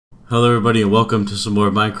Hello everybody and welcome to some more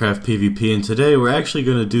Minecraft PvP, and today we're actually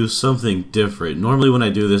going to do something different. Normally when I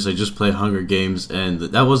do this I just play Hunger Games, and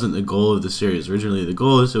that wasn't the goal of the series. Originally the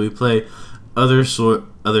goal is that we play other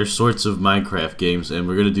sorts of Minecraft games, and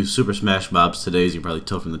we're going to do Super Smash Mobs today, as you can probably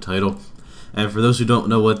tell from the title. And for those who don't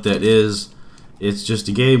know what that is, it's just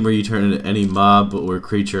a game where you turn into any mob or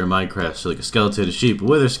creature in Minecraft, so like a skeleton, a sheep, a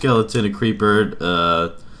wither skeleton, a creeper,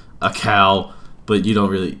 a cow, but you don't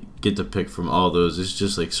really get to pick from all those. It's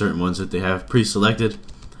just like certain ones that they have pre-selected,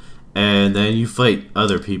 and then you fight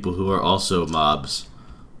other people who are also mobs,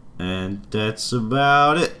 and that's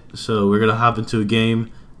about it. So we're gonna hop into a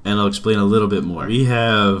game and I'll explain a little bit more. We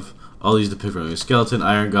have all these to pick from: a skeleton,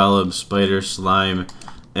 iron golem, spider, slime,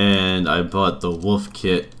 and I bought the wolf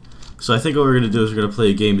kit. So I think what we're gonna do is we're gonna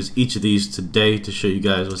play a game as each of these today to show you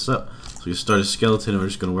guys what's up. So we start a skeleton and we're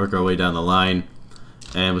just gonna work our way down the line.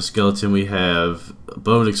 And with skeleton we have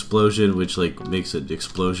bone explosion, which like makes an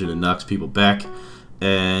explosion and knocks people back,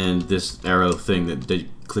 and this arrow thing that they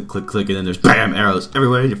click click click, and then there's BAM! Arrows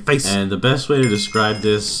everywhere in your face. And the best way to describe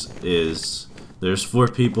this is there's 4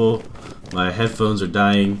 people, my headphones are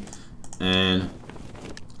dying, and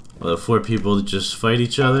well, 4 people just fight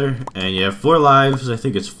each other, and you have 4 lives. I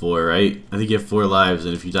think it's 4, right? I think you have 4 lives,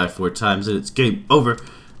 and if you die 4 times then it's game over.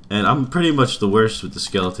 And I'm pretty much the worst with the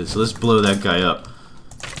skeleton, so let's blow that guy up.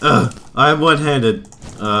 I'm one-handed.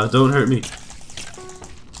 Don't hurt me.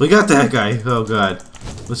 We got that guy. Oh god.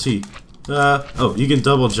 Let's see. Oh, you can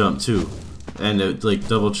double jump too. And it like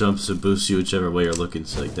double jumps and boosts you whichever way you're looking,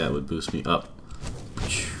 so like that would boost me up.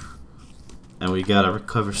 And we gotta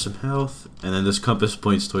recover some health. And then this compass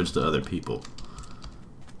points towards the other people.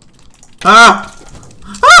 Ah!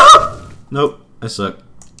 Ah! Nope, I suck.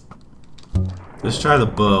 Let's try the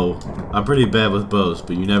bow. I'm pretty bad with bows,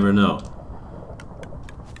 but you never know.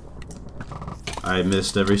 I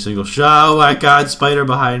missed every single shot. Oh my god, spider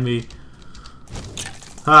behind me.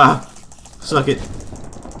 Ah, suck it.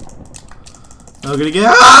 I'm gonna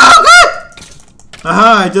get. Oh god!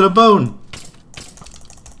 Aha, I did a bone.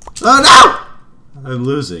 Oh no! I'm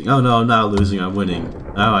losing. Oh no, I'm not losing, I'm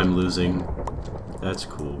winning. Now I'm losing. That's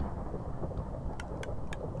cool.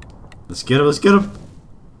 Let's get him, let's get him.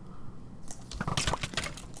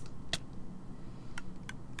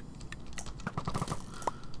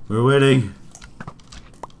 We're winning.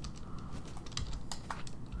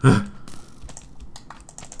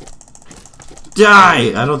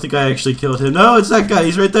 Die! I don't think I actually killed him. No, it's that guy.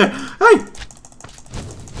 He's right there. Hey!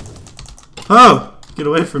 Oh! Get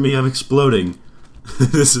away from me. I'm exploding.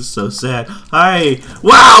 This is so sad. Hi!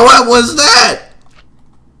 Wow! What was that?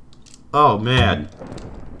 Oh, man.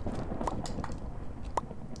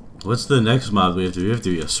 What's the next mob we have to do? We have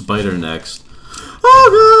to be a spider next.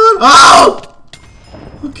 Oh, God!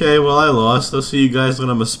 Oh! Okay, well, I lost. I'll see you guys when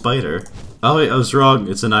I'm a spider. Oh, wait, I was wrong.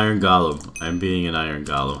 It's an iron golem. I'm being an iron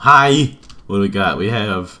golem. Hi! What do we got? We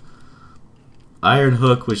have iron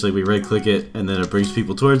hook, which like we right click it and then it brings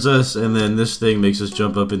people towards us, and then this thing makes us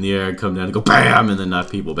jump up in the air and come down and go BAM! And then knock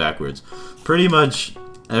people backwards. Pretty much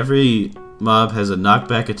every mob has a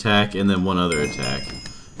knockback attack and then one other attack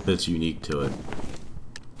that's unique to it.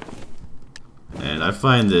 And I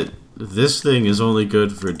find that this thing is only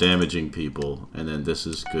good for damaging people, and then this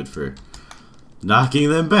is good for knocking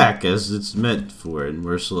them back as it's meant for, and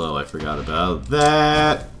we're slow. I forgot about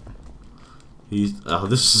that. Oh,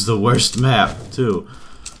 this is the worst map, too.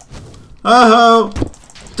 Oh!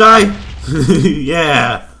 Die!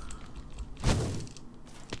 Yeah!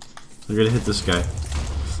 I'm gonna hit this guy.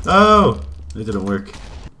 Oh! It didn't work.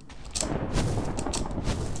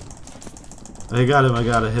 I got him, I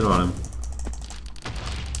got a hit on him.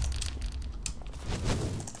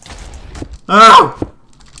 Oh!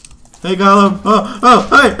 Hey, Gollum! Oh! Oh!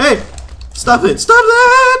 Hey! Hey! Stop it! Stop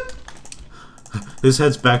that! His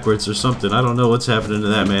head's backwards or something. I don't know what's happening to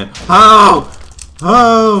that man. Oh!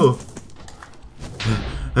 Oh!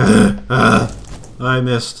 I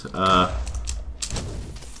missed. Oh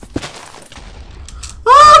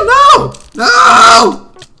no!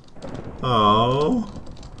 No! Oh.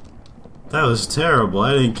 That was terrible.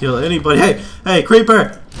 I didn't kill anybody. Hey! Hey,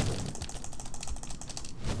 creeper!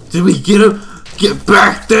 Did we get him? Get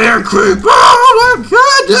back there, creeper! Oh my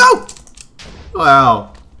god, no! Wow.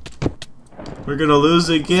 We're gonna lose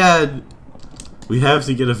again. We have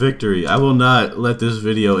to get a victory. I will not let this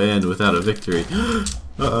video end without a victory.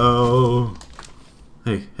 Uh-oh.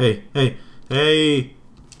 Hey, hey, hey, hey.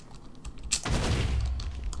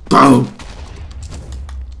 Boom!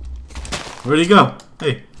 Where'd he go?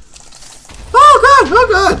 Hey. Oh god, oh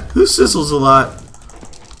god! Who sizzles a lot?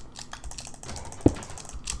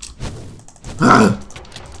 Ah.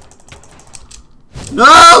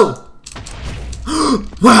 No!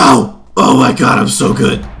 Wow! Oh my god, I'm so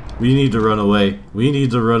good! We need to run away. We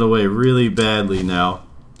need to run away really badly now.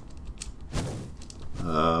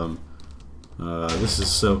 This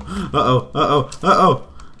is so... Uh-oh, uh-oh, uh-oh!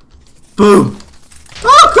 Boom!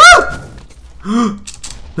 Oh, crap!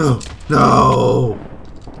 No, no!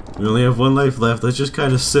 We only have one life left. Let's just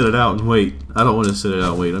kind of sit it out and wait. I don't want to sit it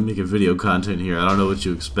out and wait. I'm making video content here. I don't know what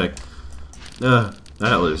you expect. That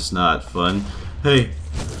was not fun. Hey.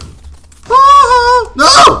 Oh,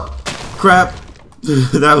 no! Crap.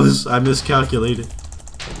 That was... I miscalculated.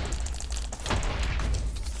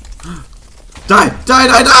 Die! Die!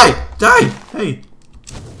 Die! Die! Die! Hey!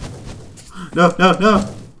 No! No!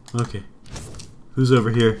 No! Okay. Who's over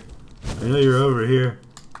here? I know you're over here.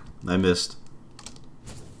 I missed.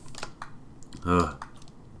 I'm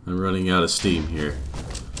running out of steam here.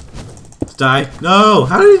 Die! No!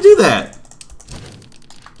 How did he do that?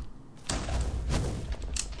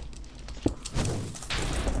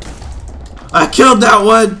 I killed that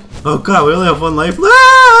one! Oh god, we only have one life left!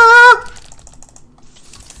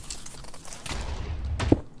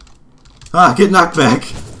 Ah, get knocked back!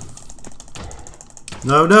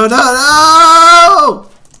 No, no, no, no!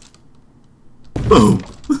 Boom!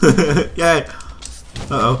 Yay!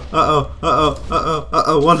 Uh-oh, uh-oh, uh-oh, uh-oh,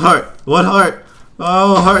 uh-oh, one heart! One heart!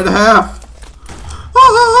 Oh, heart and a half!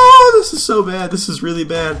 Oh, this is so bad. This is really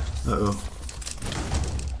bad. Uh-oh.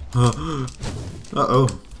 Uh-oh.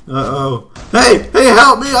 Uh-oh. Hey! Hey,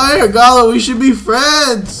 help me! Iron Golem! We should be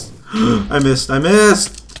friends! I missed. I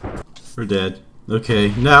missed! We're dead.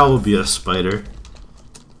 Okay, now we'll be a spider.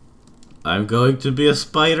 I'm going to be a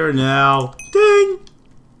spider now. Ding!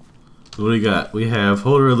 What do we got? We have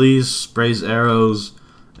hold release, sprays arrows,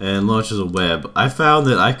 and launches a web. I found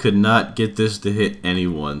that I could not get this to hit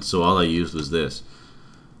anyone, so all I used was this.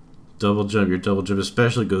 Double jump. Your double jump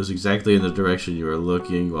especially goes exactly in the direction you are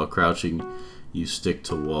looking. While crouching, you stick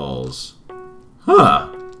to walls. Huh.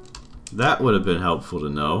 That would have been helpful to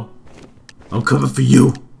know. I'm coming for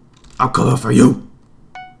you. I'm coming for you.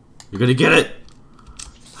 You're gonna get it.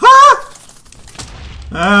 Ha!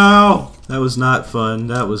 Ow! That was not fun.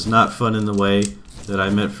 That was not fun in the way that I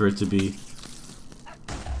meant for it to be.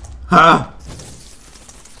 Ha!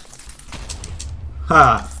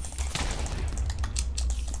 Ha!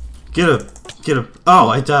 Get him! Get him! Oh,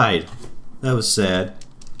 I died. That was sad.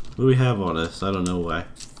 What do we have on us? I don't know why.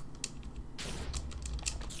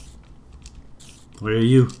 Where are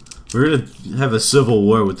you? We're gonna have a civil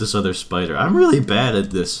war with this other spider. I'm really bad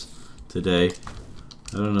at this today.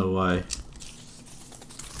 I don't know why.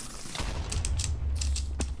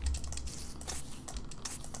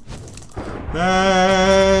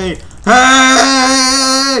 Hey!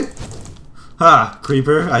 Hey! Ha!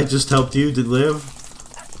 Creeper, I just helped you to live.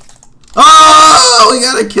 Oh! We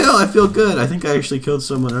got a kill! I feel good. I think I actually killed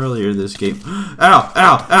someone earlier this game. Ow!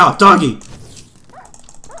 Ow! Ow! Doggy!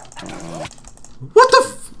 What the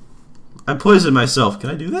f... I poisoned myself. Can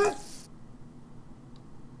I do that?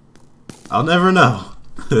 I'll never know.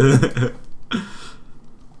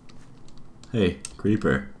 Hey,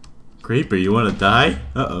 Creeper. Creeper, you want to die?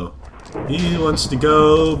 Uh-oh. He wants to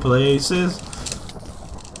go places.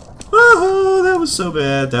 Oh, that was so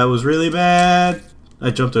bad. That was really bad.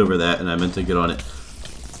 I jumped over that and I meant to get on it.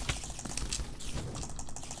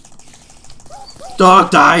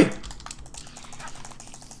 Dog, die!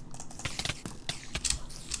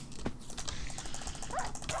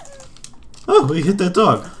 Oh, we hit that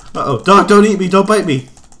dog. Uh-oh. Dog, don't eat me. Don't bite me.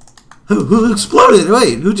 Who exploded?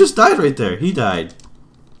 Wait, who just died right there? He died.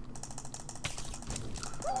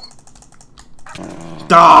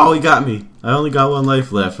 Oh, he got me. I only got one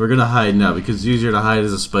life left. We're gonna hide now because it's easier to hide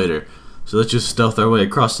as a spider. So let's just stealth our way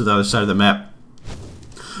across to the other side of the map.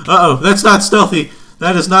 Uh-oh, that's not stealthy.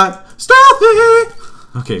 That is not stealthy.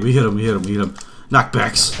 Okay, we hit him, we hit him, we hit him.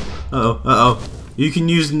 Knockbacks. Uh-oh, uh-oh. You can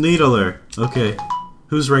use needler. Okay.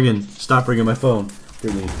 Who's ringing? Stop ringing my phone.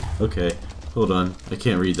 Hear me. Okay. Hold on. I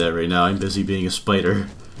can't read that right now. I'm busy being a spider.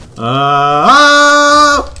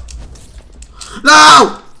 Oh!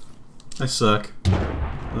 No! I suck.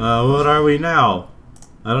 What are we now?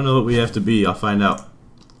 I don't know what we have to be. I'll find out.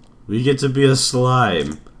 We get to be a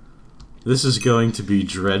slime. This is going to be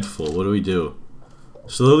dreadful. What do we do?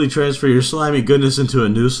 Slowly transfer your slimy goodness into a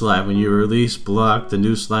new slime. When you release block, the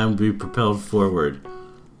new slime will be propelled forward.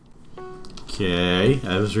 Okay.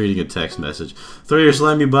 I was reading a text message. Throw your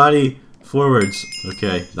slimy body forwards.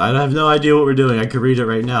 Okay. I have no idea what we're doing. I could read it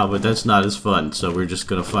right now, but that's not as fun. So we're just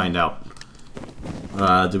gonna find out.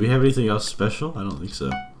 Do we have anything else special? I don't think so.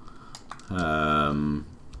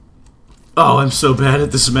 Oh, I'm so bad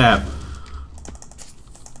at this map.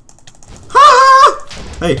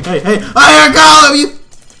 Hey, hey, hey! Iron Golem, you!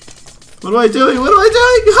 What am I doing? What am I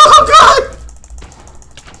doing? Oh god!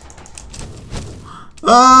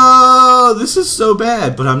 Oh, this is so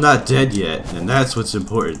bad, but I'm not dead yet, and that's what's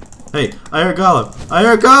important. Hey, Iron Golem!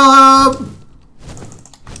 Iron Golem!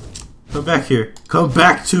 Come back here. Come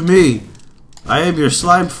back to me! I am your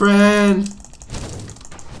slime friend!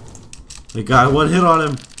 I got one hit on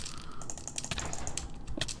him.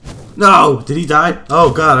 No! Did he die?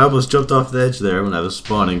 Oh god, I almost jumped off the edge there when I was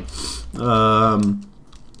spawning.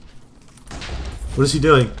 What is he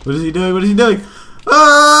doing? What is he doing? What is he doing?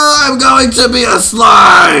 I'm going to be a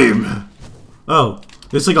slime! Oh,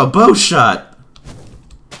 it's like a bow shot.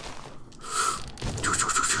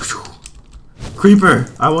 Creeper,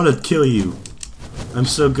 I want to kill you. I'm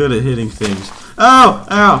so good at hitting things. Ow!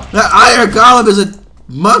 Ow! That Iron Golem is a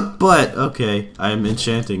monk butt! Okay, I am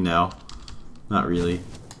enchanting now. Not really.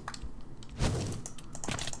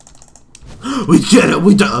 We get it!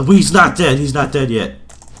 He's not dead. He's not dead yet.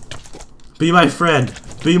 Be my friend.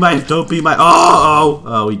 Don't be my...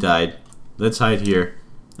 Oh, he died. Let's hide here.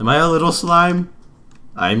 Am I a little slime?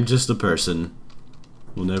 I'm just a person.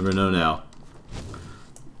 We'll never know now.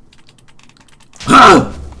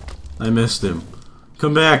 Ah! I missed him.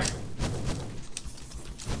 Come back.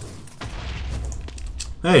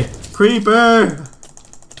 Hey, creeper!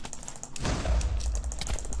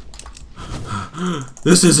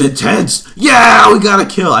 This is intense! Yeah, we got a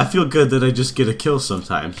kill! I feel good that I just get a kill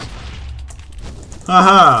sometimes.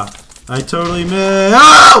 Haha! I totally missed.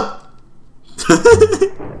 Oh!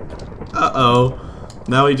 Uh-oh.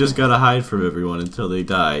 Now we just gotta hide from everyone until they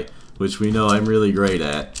die, which we know I'm really great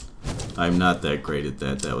at. I'm not that great at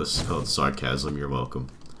that. That was called sarcasm. You're welcome.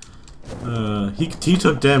 He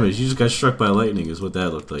took damage. He just got struck by lightning is what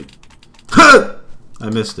that looked like. I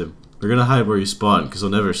missed him. We're gonna hide where he spawned, because he'll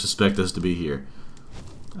never suspect us to be here.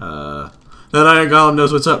 That Iron Golem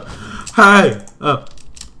knows what's up. Hey! Oh.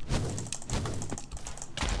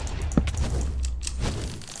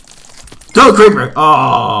 Go, creeper!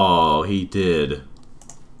 Oh, he did.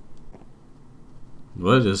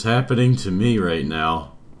 What is happening to me right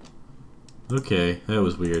now? Okay, that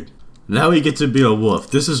was weird. Now we get to be a wolf.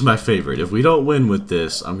 This is my favorite. If we don't win with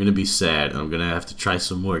this, I'm gonna be sad, and I'm gonna have to try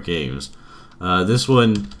some more games. This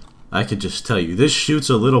one, I could just tell you. This shoots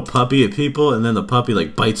a little puppy at people, and then the puppy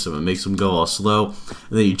like bites them and makes them go all slow.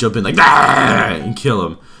 And then you jump in like, ah! And kill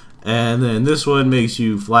them. And then this one makes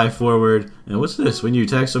you fly forward. And what's this? When you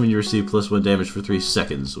attack someone, you receive +1 damage for 3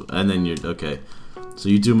 seconds. And then you're okay. So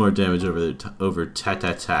you do more damage over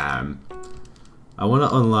time. I want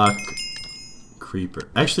to unlock creeper.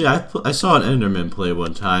 Actually, I saw an Enderman play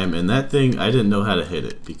one time, and that thing I didn't know how to hit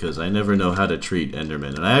it because I never know how to treat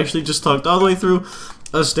Enderman. And I actually just talked all the way through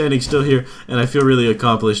us standing still here, and I feel really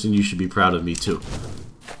accomplished, and you should be proud of me too.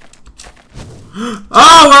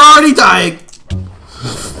 Oh, we're already dying.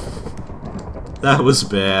 That was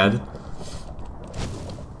bad.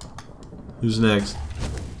 Who's next?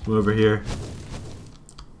 Go over here.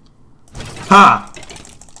 Ha!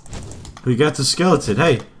 We got the skeleton.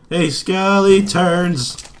 Hey, hey, skelly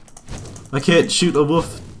turns. I can't shoot a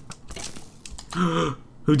wolf.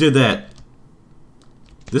 Who did that?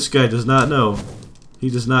 This guy does not know. He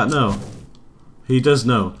does not know. He does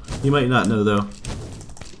know. He might not know though.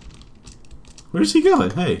 Where's he going?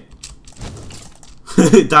 Hey.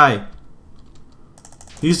 Die.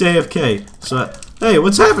 He's AFK. So, hey,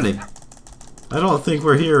 what's happening? I don't think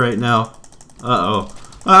we're here right now. Uh-oh.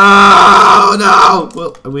 Oh, no!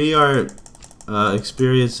 Well, we are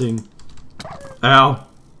experiencing... Ow.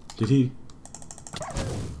 Did he...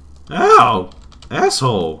 Ow!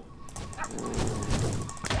 Asshole!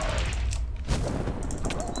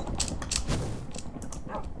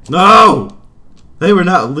 No! They were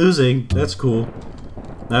not losing. That's cool.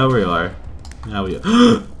 Now we are. Now we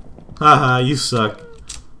are. Haha, you suck.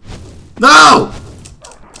 No!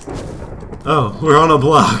 Oh, we're on a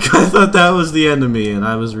block. I thought that was the enemy, and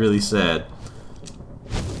I was really sad.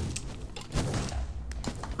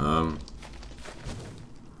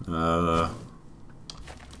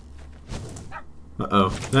 Uh-oh,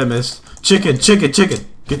 that missed. Chicken, chicken, chicken!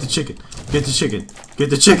 Get the chicken. Get the chicken. Get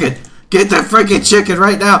the chicken! Get the freaking chicken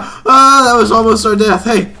right now! Oh, that was almost our death.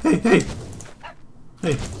 Hey, hey, hey!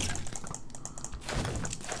 Hey.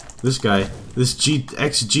 This guy, this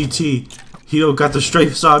XGT, he don't got the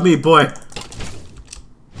stripes on me, boy.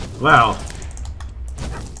 Wow.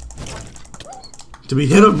 Did we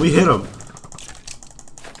hit him? We hit him.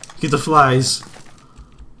 Get the flies.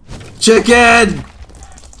 Chicken!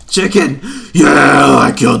 Chicken! Yeah,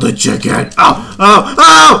 I killed the chicken. Oh, oh,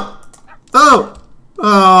 oh! Oh!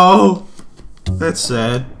 Oh! That's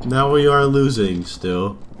sad. Now we are losing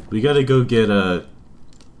still. We gotta go get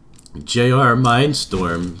JR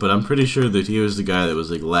Mindstorm, but I'm pretty sure that he was the guy that was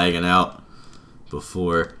like lagging out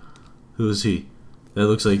before. Who is he? That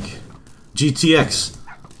looks like GTX.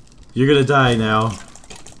 You're gonna die now.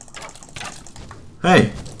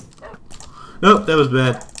 Hey! Nope, that was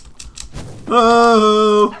bad.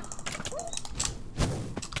 Oh!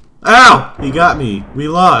 Ow! He got me. We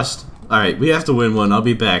lost. Alright, we have to win one. I'll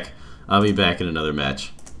be back. I'll be back in another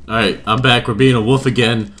match. Alright, I'm back. We're being a wolf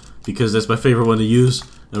again because that's my favorite one to use.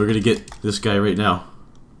 And we're gonna get this guy right now.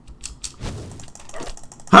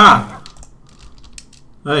 Ha!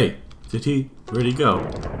 Hey, where'd he go?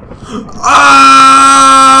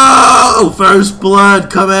 Oh! First blood,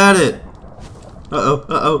 come at it! Uh-oh,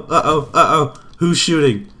 uh-oh, uh-oh, uh-oh. Who's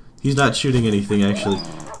shooting? He's not shooting anything, actually.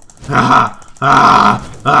 Ha!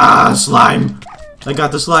 Slime! I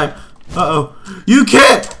got the slime. Uh-oh. You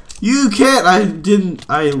can't! You can't!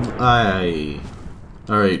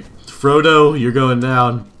 Alright. Frodo, you're going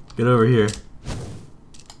down. Get over here.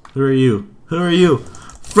 Who are you? Who are you?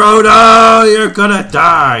 Frodo! You're gonna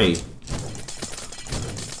die!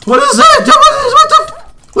 What is that?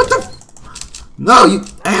 What the? No, you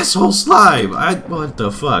asshole slime! What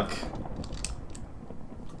the fuck?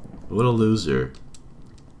 What a loser.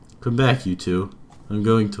 Come back, you two. I'm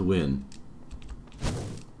going to win.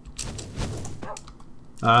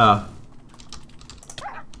 Ah.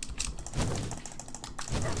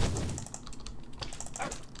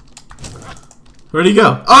 Where'd he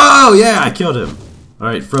go? Oh, yeah, I killed him.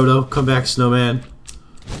 Alright, Frodo, come back, snowman.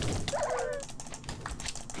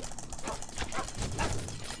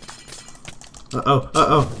 Uh-oh,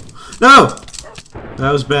 uh-oh. No!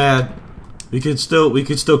 That was bad. We could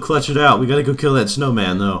still clutch it out. We gotta go kill that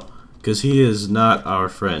snowman, though. Because he is not our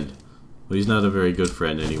friend. Well, he's not a very good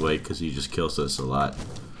friend anyway, because he just kills us a lot.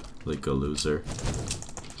 Like a loser.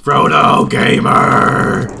 Frodo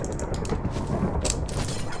Gamer!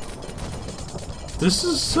 This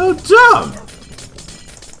is so dumb!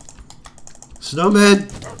 Snowman,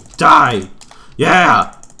 die!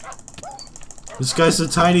 Yeah! This guy's a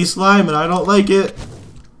tiny slime and I don't like it.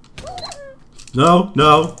 No,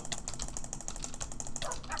 no.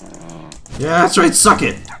 Yeah, that's right, suck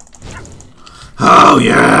it! Oh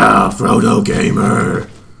yeah, Frodo Gamer!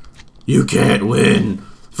 You can't win!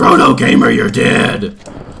 Frodo Gamer, you're dead!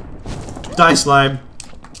 Die, slime.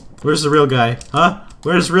 Where's the real guy? Huh?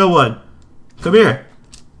 Where's the real one? Come here.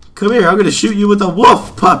 Come here, I'm gonna shoot you with a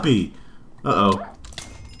wolf puppy! Uh-oh.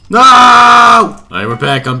 No! Alright, we're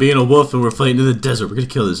back. I'm being a wolf and we're fighting in the desert. We're gonna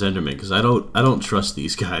kill this Enderman because I don't trust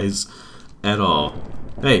these guys at all.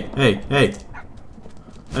 Hey, hey, hey.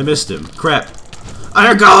 I missed him. Crap.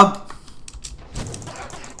 Iron Golem!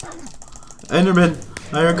 Enderman.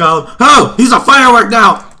 Iron Golem. Oh! He's a firework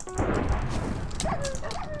now!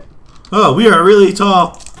 Oh, we are really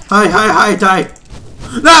tall. Hi, hi, hi, die.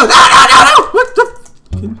 No, no, no, no, no! What the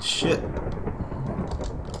fucking shit?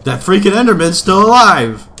 That freaking Enderman's still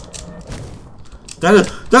alive. That's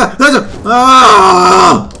a,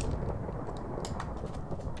 oh!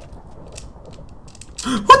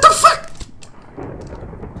 What the fuck?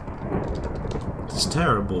 It's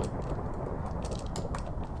terrible.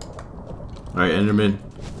 Alright, Enderman.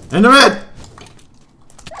 Enderman!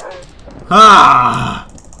 Ah!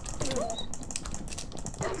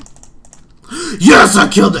 Yes, I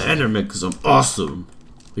killed the Enderman because I'm awesome.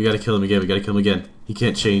 We gotta kill him again. We gotta kill him again. He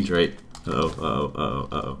can't change, right? Uh-oh, uh-oh, uh-oh,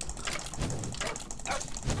 uh-oh.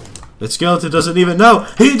 That skeleton doesn't even know.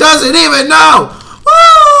 He doesn't even know! Woo!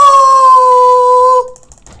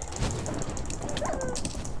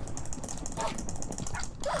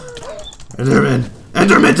 Enderman!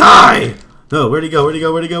 Enderman, die! No, where'd he go? Where'd he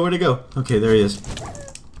go? Where'd he go? Where'd he go? Okay, there he is.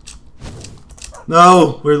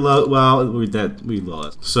 No! We're low. Well, we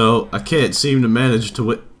lost. So, I can't seem to manage to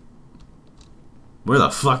win. Where the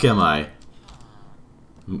fuck am I?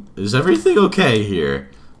 Is everything okay here?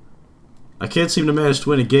 I can't seem to manage to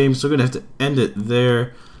win a game, so I'm gonna have to end it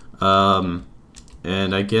there. And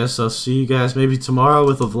I guess I'll see you guys maybe tomorrow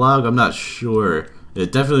with a vlog. I'm not sure.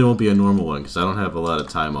 It definitely won't be a normal one because I don't have a lot of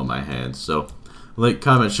time on my hands. So, like,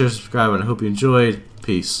 comment, share, subscribe, and I hope you enjoyed.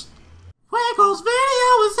 Peace. Wiggles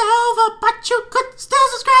video is over, but you could still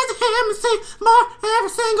subscribe to him and see more every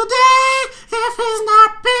single day if he's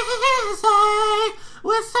not busy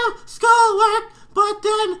with some schoolwork. But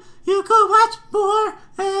then you could watch more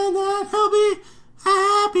and then he'll be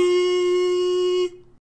happy.